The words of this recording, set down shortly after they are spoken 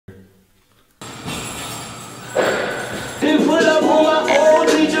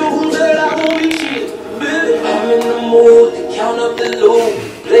up the loop,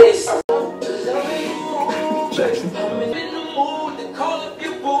 place.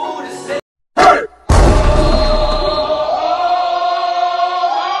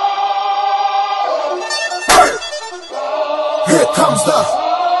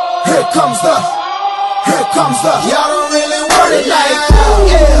 Here comes the, y'all don't really want it like that.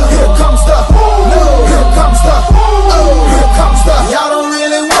 Yeah. Here comes the, no. Here comes the, here comes the, y'all don't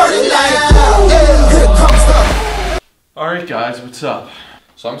really want it like that. Yeah. Here comes the. Alright guys, what's up?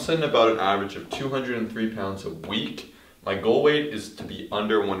 So I'm sitting about an average of 203 pounds a week. My goal weight is to be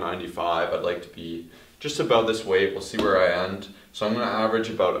under 195. I'd like to be just about this weight. We'll see where I end. So I'm going to average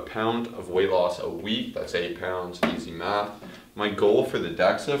about a pound of weight loss a week. That's 8 pounds, easy math. My goal for the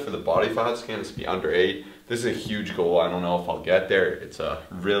DEXA, for the body fat scan, is to be under 8. This is a huge goal. I don't know if I'll get there. It's a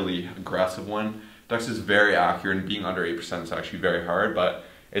really aggressive one. DEXA is very accurate, and being under 8% is actually very hard, but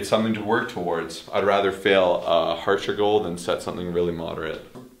it's something to work towards. I'd rather fail a harsher goal than set something really moderate.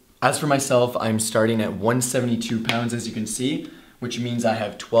 As for myself, I'm starting at 172 pounds, as you can see, which means I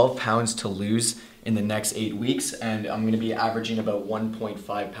have 12 pounds to lose in the next 8 weeks, and I'm going to be averaging about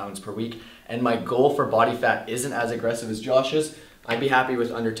 1.5 pounds per week. And my goal for body fat isn't as aggressive as Josh's. I'd be happy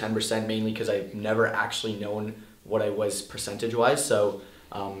with under 10%, mainly because I've never actually known what I was percentage-wise. So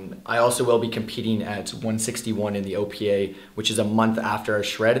I also will be competing at 161 in the OPA, which is a month after a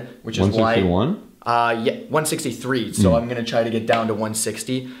shred, which is 161? Yeah, 163. So I'm gonna try to get down to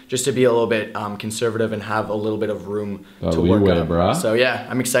 160 just to be a little bit conservative and have a little bit of room to work on. Bruh. So yeah,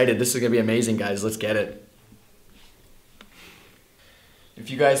 I'm excited. This is gonna be amazing, guys. Let's get it. If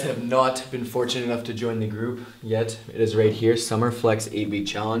you guys have not been fortunate enough to join the group yet, it is right here, Summer Flex 8-Week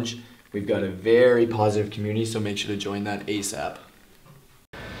Challenge. We've got a very positive community, so make sure to join that ASAP.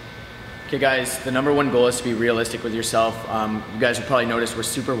 Okay guys, the #1 goal is to be realistic with yourself. You guys have probably noticed we're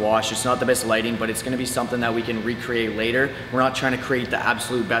super washed. It's not the best lighting, but it's gonna be something that we can recreate later. We're not trying to create the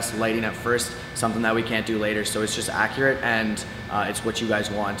absolute best lighting at first, something that we can't do later. So it's just accurate, and it's what you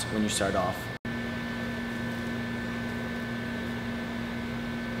guys want when you start off.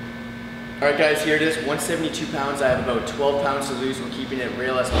 Alright guys, here it is, 172 pounds. I have about 12 pounds to lose. We're keeping it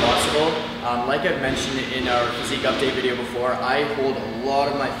real as possible. Like I've mentioned in our physique update video before, I hold a lot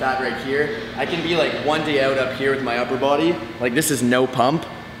of my fat right here. I can be like one day out up here with my upper body. Like this is no pump.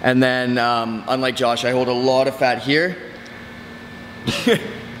 And then, unlike Josh, I hold a lot of fat here.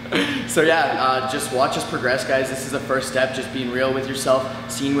 So yeah, just watch us progress, guys. This is the first step, just being real with yourself,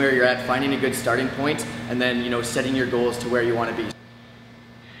 seeing where you're at, finding a good starting point, and then, you know, setting your goals to where you want to be.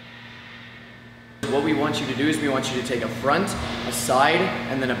 What we want you to do is we want you to take a front, a side,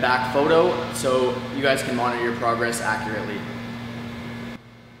 and then a back photo so you guys can monitor your progress accurately.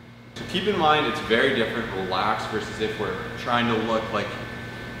 So keep in mind it's very different relaxed versus if we're trying to look like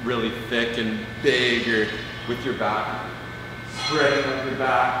really thick and big, or with your back spreading up your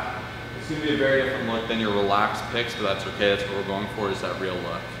back. It's going to be a very different look than your relaxed pics, but that's okay. That's what we're going for, is that real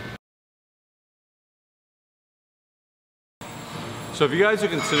look. So if you guys are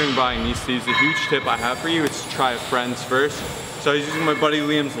considering buying these sleeves, a huge tip I have for you is to try it friends first. So I was using my buddy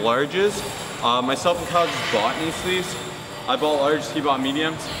Liam's larges. Myself and Kyle just bought these sleeves. I bought larges, he bought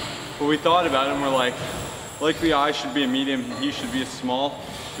mediums. But we thought about it and we're like, likely I should be a medium, he should be a small.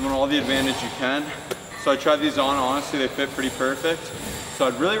 You want all the advantage you can. So I tried these on, honestly they fit pretty perfect. So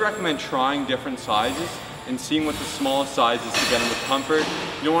I'd really recommend trying different sizes and seeing what the smallest size is to get them with comfort.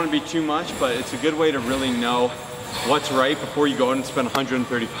 You don't want to be too much, but it's a good way to really know what's right before you go out and spend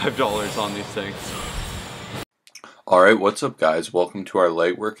 $135 on these things. Alright, what's up guys? Welcome to our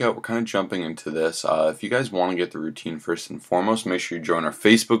leg workout. We're kind of jumping into this. If you guys want to get the routine first and foremost, make sure you join our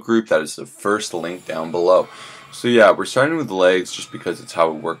Facebook group. That is the first link down below. So yeah, we're starting with the legs just because it's how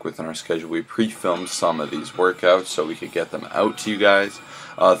we work within our schedule. We pre-filmed some of these workouts so we could get them out to you guys.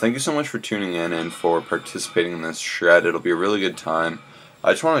 Thank you so much for tuning in and for participating in this shred. It'll be a really good time.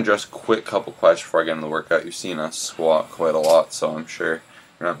 I just want to address a quick couple questions before I get into the workout. You've seen us squat quite a lot, so I'm sure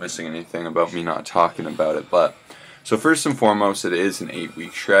you're not missing anything about me not talking about it. But so first and foremost, it is an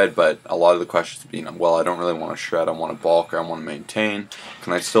 8-week shred, but a lot of the questions being, well, I don't really want to shred, I want to bulk, or I want to maintain.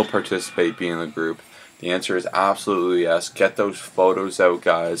 Can I still participate, be in the group? The answer is absolutely yes. Get those photos out,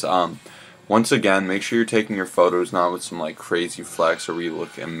 guys. Once again, make sure you're taking your photos not with some like crazy flex or where you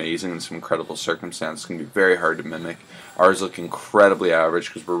look amazing in some incredible circumstance. It's going to be very hard to mimic. Ours look incredibly average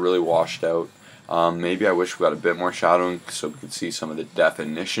because we're really washed out. Maybe I wish we got a bit more shadowing so we could see some of the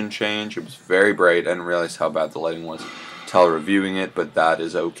definition change. It was very bright. I didn't realize how bad the lighting was until reviewing it, but that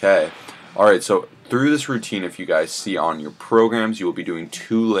is okay. Alright, so through this routine, if you guys see on your programs, you will be doing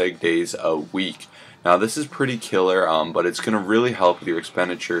 2 leg days a week. Now this is pretty killer, but it's going to really help with your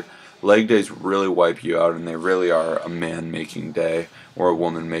expenditure leg days really wipe you out, and they really are a man-making day or a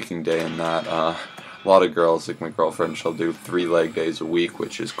woman-making day in that. A lot of girls, like my girlfriend, she'll do 3 leg days a week,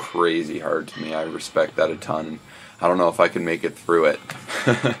 which is crazy hard to me. I respect that a ton. I don't know if I can make it through it.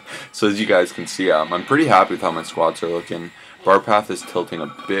 So as you guys can see, I'm pretty happy with how my squats are looking. Bar path is tilting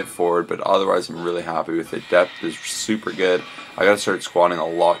a bit forward, but otherwise I'm really happy with it. Depth is super good. I gotta start squatting a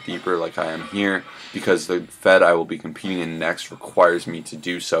lot deeper like I am here, because the fed I will be competing in next requires me to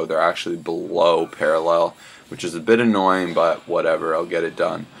do so. They're actually below parallel, which is a bit annoying, but whatever, I'll get it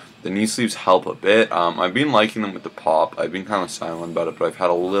done. The knee sleeves help a bit. I've been liking them with the pop. I've been kind of silent about it, but I've had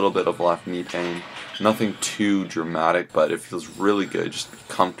a little bit of left knee pain. Nothing too dramatic, but it feels really good just to be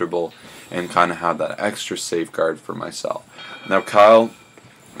comfortable and kind of have that extra safeguard for myself. Now Kyle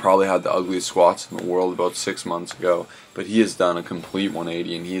probably had the ugliest squats in the world about 6 months ago, but he has done a complete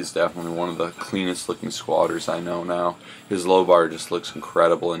 180, and he is definitely one of the cleanest looking squatters I know now. His low bar just looks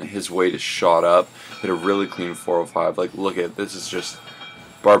incredible, and his weight is shot up. Hit a really clean 405. Like, look at this, is just,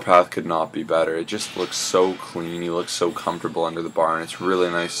 bar path could not be better. It just looks so clean. He looks so comfortable under the bar, and it's really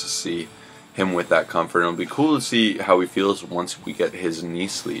nice to see him with that comfort. It'll be cool to see how he feels once we get his knee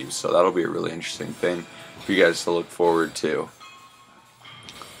sleeves, so that'll be a really interesting thing for you guys to look forward to.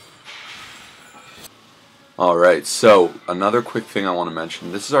 Alright, so another quick thing I want to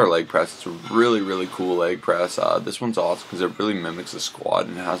mention. This is our leg press. It's a really cool leg press. This one's awesome because it really mimics a squat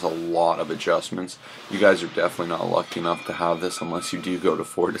and has a lot of adjustments. You guys are definitely not lucky enough to have this unless you do go to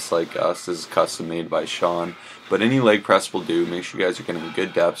Fortis like us. This is custom made by Sean. But any leg press will do. Make sure you guys are getting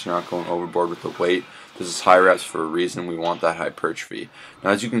good depths. You're not going overboard with the weight. This is high reps for a reason. We want that hypertrophy. Now,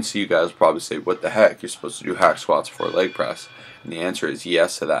 as you can see, you guys will probably say, what the heck? You're supposed to do hack squats before leg press. And the answer is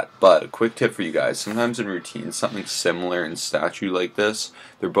yes to that. But a quick tip for you guys, sometimes in routines, something similar in statue like this,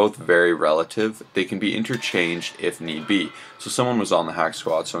 they're both very relative. They can be interchanged if need be. So someone was on the hack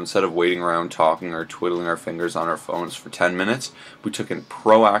squat, so instead of waiting around talking or twiddling our fingers on our phones for 10 minutes, we took a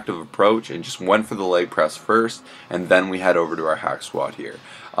proactive approach and just went for the leg press first, and then we head over to our hack squat here.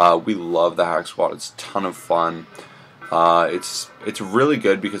 We love the hack squat. It's a ton of fun. It's really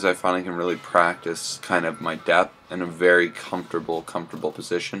good because I find I can really practice kind of my depth in a very comfortable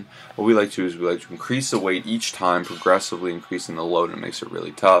position. What we like to do is we like to increase the weight each time, progressively increasing the load, and it makes it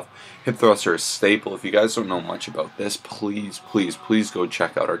really tough. Hip thrusts are a staple. If you guys don't know much about this, please go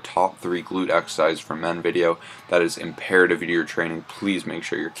check out our top 3 glute exercise for men video. That is imperative to your training. Please make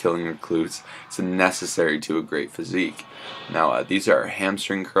sure you're killing your glutes. It's necessary to a great physique. Now these are our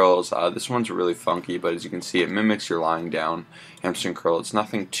hamstring curls. This one's really funky, but as you can see, it mimics your lying down hamstring curl. It's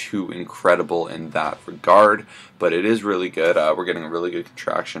nothing too incredible in that regard, but it is really good. We're getting a really good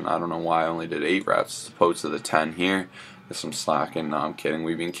contraction. I don't know why I only did 8 reps as opposed to the 10 here. There's some slacking. No, I'm kidding.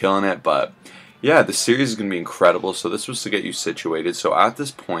 We've been killing it, but yeah, the series is going to be incredible. So this was to get you situated. So at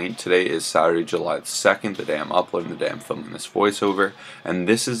this point, today is Saturday, July 2nd, the day I'm uploading, the day I'm filming this voiceover, and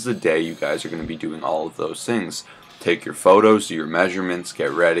this is the day you guys are going to be doing all of those things. Take your photos, do your measurements,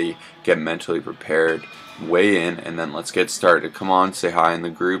 get ready, get mentally prepared, weigh in, and then let's get started. Come on, say hi in the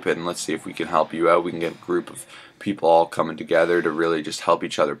group, and let's see if we can help you out. We can get a group of people all coming together to really just help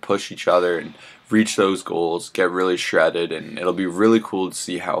each other, push each other, and reach those goals, get really shredded, and it'll be really cool to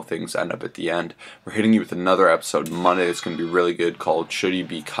see how things end up at the end. We're hitting you with another episode Monday. It's going to be really good, called Should You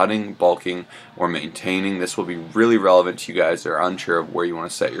Be Cutting, Bulking, or Maintaining? This will be really relevant to you guys that are unsure of where you want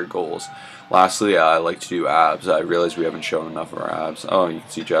to set your goals. Lastly, I like to do abs. I realize we haven't shown enough of our abs. Oh, you can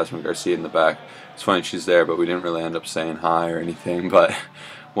see Jasmine Garcia in the back. It's funny she's there, but we didn't really end up saying hi or anything, but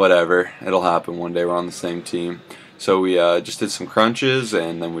whatever. It'll happen one day. We're on the same team. So we just did some crunches,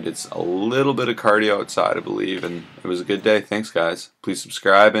 and then we did a little bit of cardio outside, I believe, and it was a good day. Thanks, guys. Please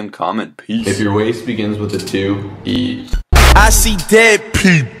subscribe and comment. Peace. If your waist begins with a 2, E. I see dead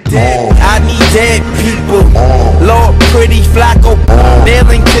people. I need dead people. Lord, pretty Flacco. Nail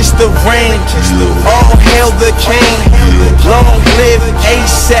and kiss the rain. All hail the king. Long live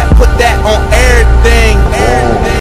ASAP. Put that on